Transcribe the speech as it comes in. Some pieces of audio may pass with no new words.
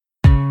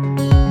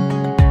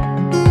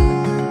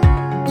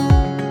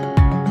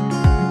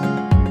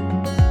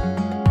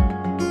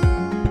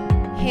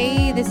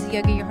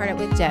Yoga Your Heart Out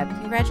with Deb.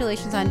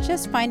 Congratulations on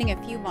just finding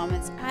a few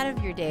moments out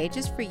of your day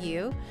just for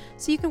you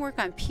so you can work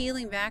on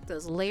peeling back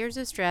those layers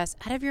of stress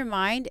out of your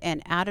mind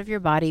and out of your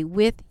body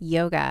with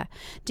yoga.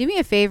 Do me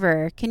a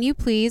favor. Can you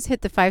please hit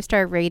the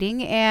 5-star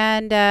rating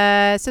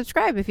and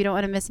subscribe if you don't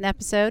want to miss an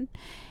episode?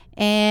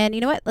 And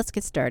you know what? Let's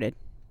get started.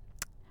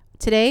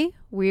 Today,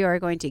 we are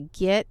going to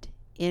get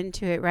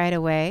into it right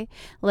away,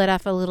 let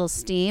off a little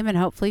steam, and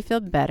hopefully feel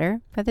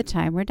better by the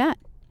time we're done.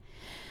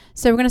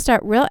 So we're going to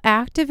start real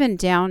active in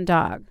down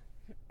dog.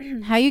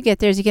 How you get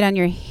there is you get on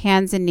your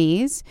hands and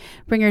knees,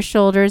 bring your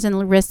shoulders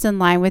and wrists in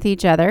line with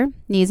each other,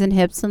 knees and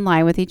hips in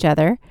line with each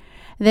other.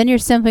 Then you're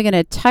simply going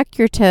to tuck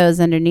your toes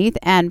underneath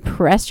and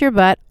press your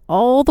butt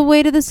all the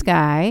way to the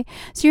sky.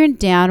 So you're in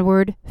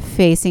downward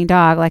facing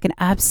dog, like an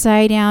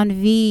upside down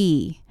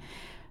V.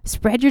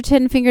 Spread your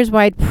 10 fingers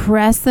wide,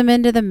 press them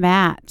into the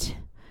mat.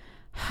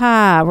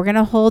 We're going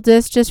to hold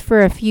this just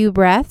for a few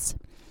breaths.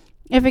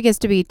 If it gets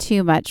to be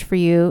too much for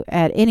you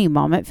at any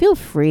moment, feel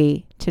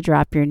free to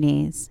drop your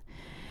knees.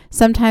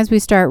 Sometimes we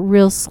start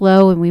real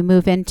slow and we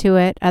move into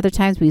it. Other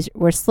times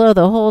we're slow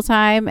the whole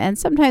time, and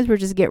sometimes we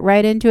just get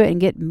right into it and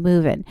get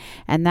moving.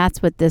 And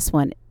that's what this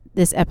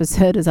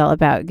episode is all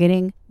about,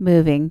 getting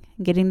moving,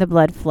 getting the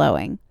blood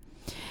flowing.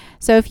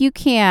 So if you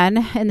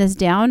can, in this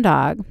down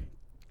dog,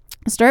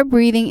 start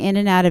breathing in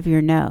and out of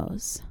your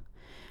nose.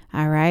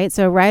 All right.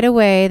 So right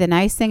away, the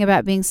nice thing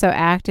about being so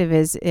active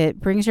is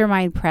it brings your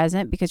mind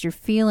present because you're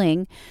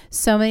feeling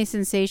so many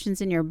sensations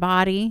in your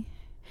body.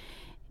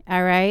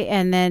 All right.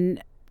 And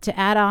then to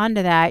add on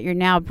to that, you're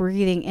now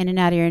breathing in and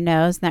out of your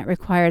nose, and that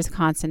requires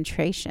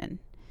concentration.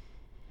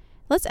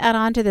 Let's add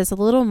on to this a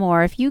little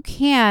more. If you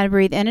can,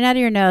 breathe in and out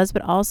of your nose,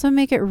 but also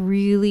make it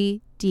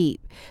really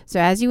deep. So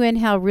as you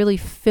inhale, really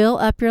fill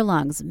up your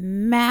lungs,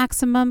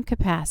 maximum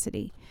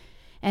capacity,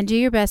 and do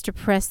your best to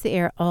press the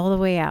air all the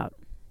way out.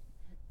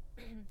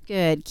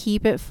 Good.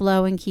 Keep it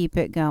flowing. Keep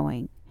it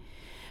going.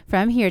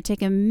 From here,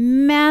 take a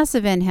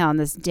massive inhale in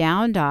this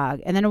down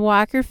dog and then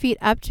walk your feet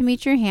up to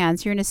meet your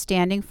hands. You're in a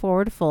standing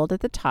forward fold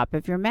at the top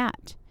of your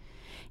mat.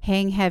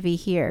 Hang heavy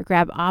here.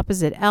 Grab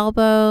opposite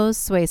elbows.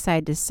 Sway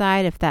side to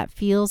side if that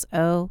feels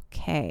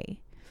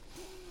okay.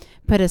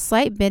 Put a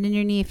slight bend in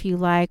your knee if you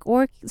like,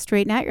 or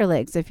straighten out your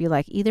legs if you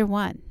like, either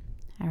one.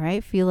 All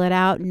right, feel it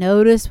out.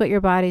 Notice what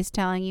your body's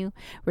telling you.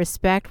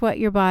 Respect what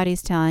your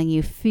body's telling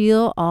you.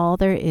 Feel all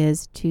there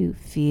is to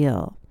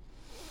feel.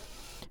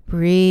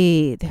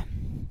 Breathe.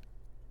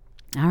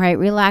 All right,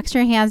 relax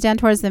your hands down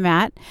towards the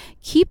mat.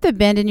 Keep the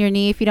bend in your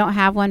knee. If you don't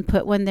have one,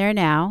 put one there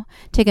now.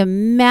 Take a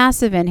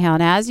massive inhale,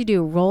 and as you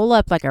do, roll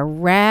up like a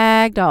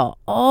rag doll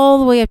all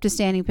the way up to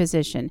standing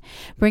position.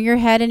 Bring your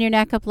head and your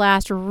neck up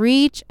last.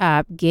 Reach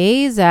up,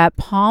 gaze up,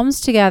 palms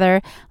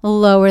together,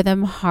 lower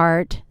them,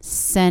 heart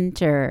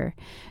center.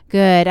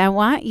 Good. I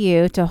want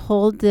you to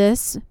hold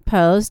this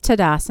pose,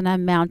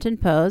 Tadasana, mountain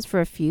pose,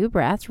 for a few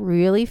breaths.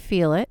 Really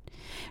feel it.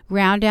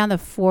 Round down the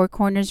four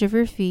corners of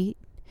your feet.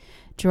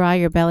 Draw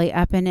your belly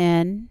up and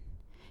in.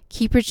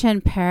 Keep your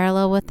chin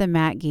parallel with the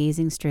mat,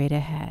 gazing straight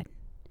ahead.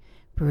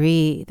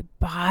 Breathe.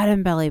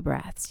 Bottom belly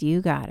breaths.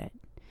 You got it.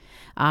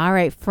 All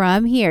right.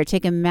 From here,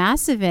 take a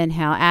massive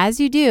inhale.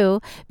 As you do,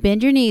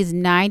 bend your knees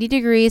 90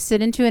 degrees.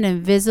 Sit into an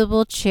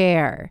invisible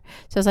chair.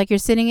 So it's like you're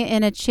sitting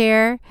in a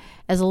chair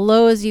as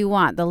low as you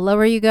want. The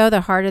lower you go,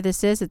 the harder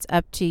this is. It's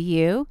up to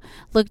you.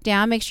 Look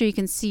down. Make sure you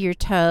can see your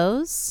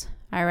toes.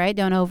 All right.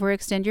 Don't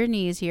overextend your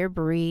knees here.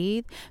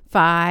 Breathe.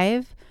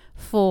 5,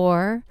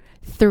 4,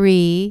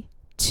 3,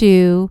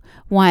 2,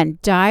 1.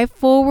 Dive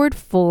forward,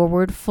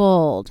 forward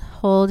fold.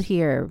 Hold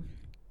here.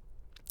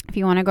 If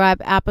you want to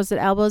grab opposite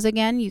elbows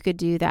again, you could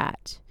do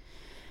that.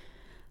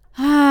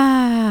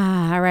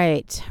 All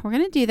right. We're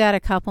going to do that a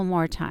couple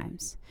more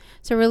times.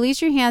 So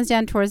release your hands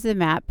down towards the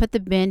mat. Put the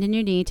bend in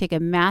your knee. Take a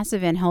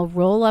massive inhale.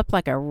 Roll up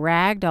like a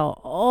rag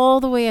doll all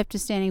the way up to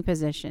standing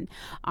position.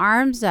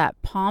 Arms up.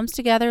 Palms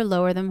together.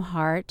 Lower them.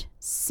 Heart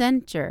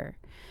center.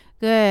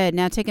 Good.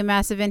 Now take a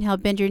massive inhale.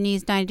 Bend your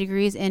knees 90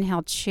 degrees.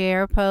 Inhale,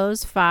 chair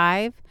pose.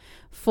 5,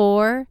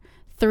 4,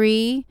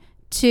 3,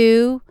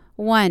 2,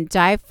 1.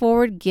 Dive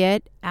forward.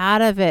 Get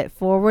out of it.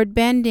 Forward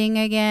bending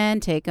again.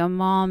 Take a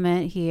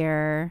moment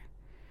here.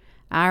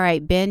 All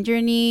right. Bend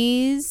your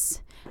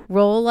knees.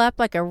 Roll up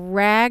like a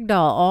rag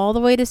doll all the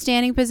way to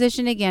standing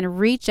position again.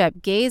 Reach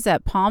up. Gaze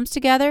up. Palms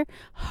together.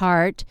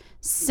 Heart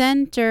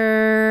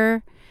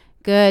center.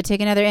 Good. Take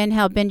another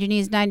inhale. Bend your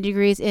knees 90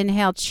 degrees.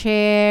 Inhale,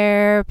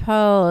 chair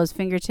pose.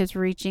 Fingertips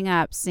reaching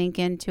up. Sink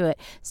into it.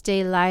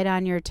 Stay light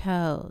on your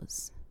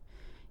toes.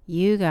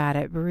 You got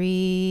it.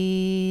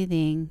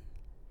 Breathing.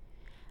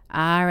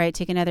 All right.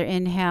 Take another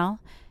inhale.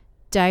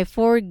 Dive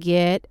forward.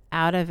 Get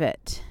out of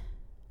it.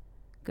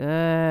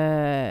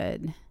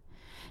 Good.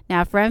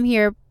 Now from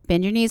here,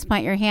 bend your knees,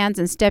 plant your hands,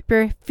 and step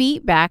your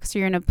feet back so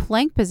you're in a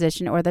plank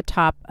position or the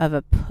top of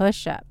a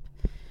push-up.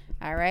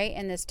 All right.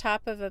 In this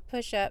top of a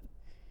push-up,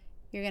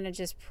 you're going to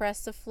just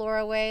press the floor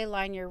away,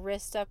 line your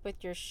wrist up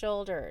with your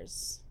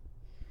shoulders.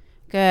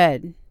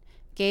 Good.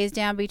 Gaze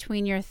down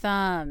between your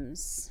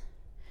thumbs.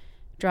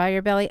 Draw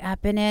your belly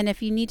up and in.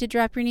 If you need to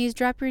drop your knees,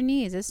 drop your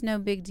knees. It's no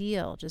big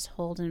deal. Just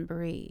hold and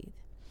breathe.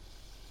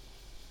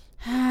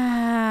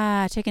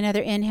 Take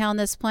another inhale in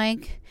this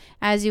plank.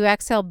 As you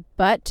exhale,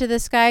 butt to the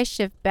sky,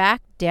 shift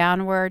back,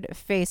 downward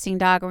facing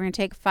dog. We're going to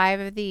take 5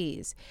 of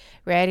these.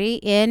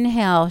 Ready?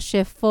 Inhale,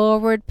 shift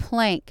forward,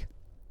 plank.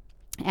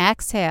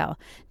 Exhale,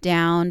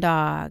 down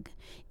dog.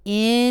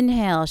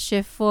 Inhale,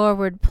 shift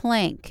forward,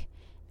 plank.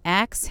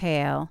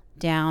 Exhale,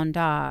 down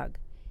dog.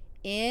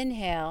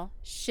 Inhale,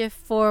 shift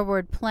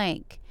forward,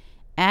 plank.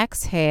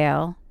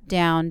 Exhale,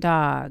 down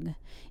dog.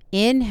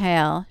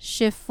 Inhale,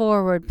 shift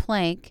forward,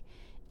 plank.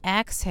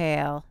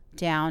 Exhale,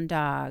 down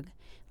dog.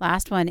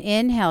 Last one.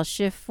 Inhale,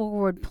 shift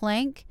forward,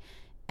 plank.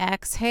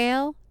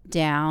 Exhale,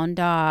 down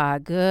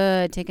dog.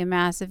 Good. Take a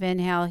massive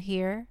inhale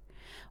here.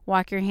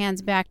 Walk your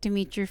hands back to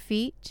meet your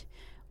feet.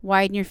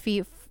 Widen your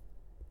feet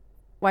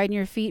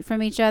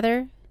from each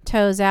other.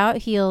 Toes out,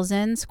 heels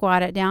in,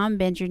 squat it down,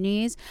 bend your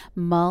knees.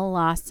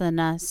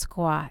 Malasana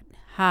squat.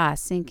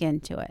 Sink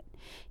into it.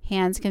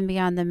 Hands can be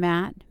on the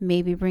mat.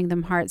 Maybe bring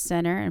them heart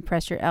center and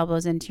press your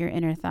elbows into your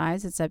inner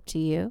thighs. It's up to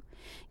you.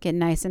 Get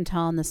nice and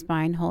tall in the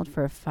spine. Hold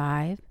for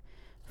 5,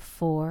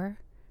 4,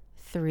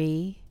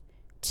 3,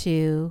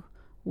 2,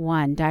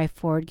 1. Dive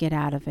forward, get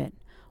out of it.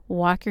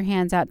 Walk your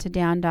hands out to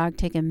down dog.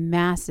 Take a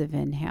massive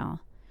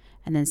inhale.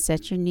 And then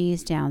set your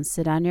knees down.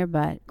 Sit on your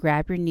butt.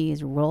 Grab your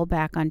knees. Roll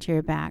back onto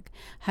your back.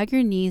 Hug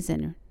your knees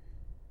in.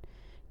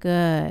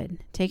 Good.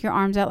 Take your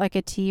arms out like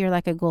a T or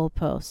like a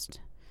goalpost.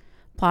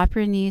 Plop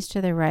your knees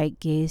to the right.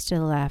 Gaze to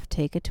the left.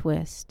 Take a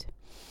twist.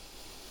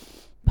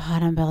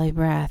 Bottom belly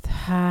breath.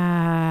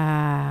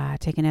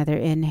 Take another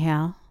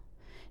inhale.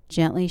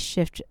 Gently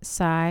shift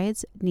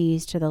sides.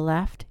 Knees to the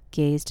left.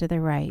 Gaze to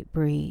the right.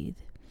 Breathe.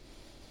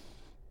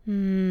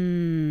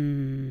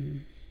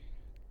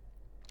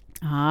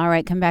 All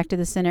right, come back to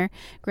the center.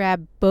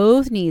 Grab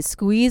both knees,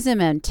 squeeze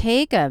them in.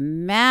 Take a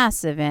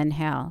massive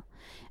inhale.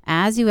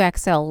 As you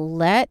exhale,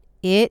 let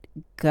it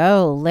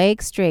go.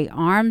 Legs straight,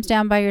 arms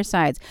down by your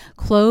sides.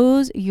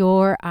 Close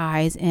your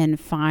eyes and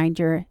find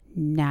your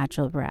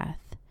natural breath.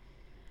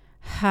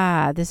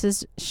 This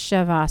is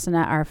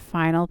Shavasana, our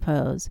final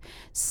pose.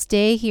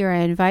 Stay here.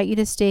 I invite you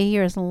to stay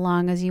here as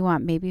long as you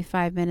want. Maybe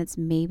 5 minutes,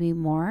 maybe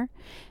more.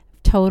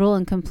 Total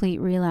and complete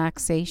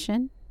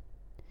relaxation.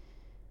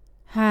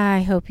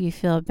 I hope you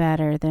feel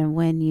better than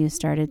when you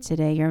started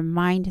today. Your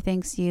mind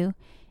thanks you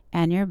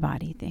and your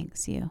body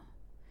thanks you.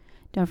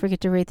 Don't forget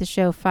to rate the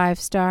show 5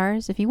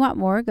 stars. If you want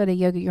more, go to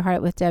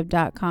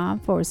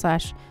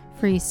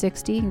yogayourheartwithdeb.com/free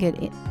 60 and get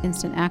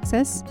instant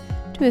access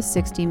to a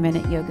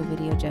 60-minute yoga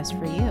video just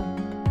for you.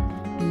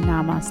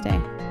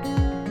 Namaste.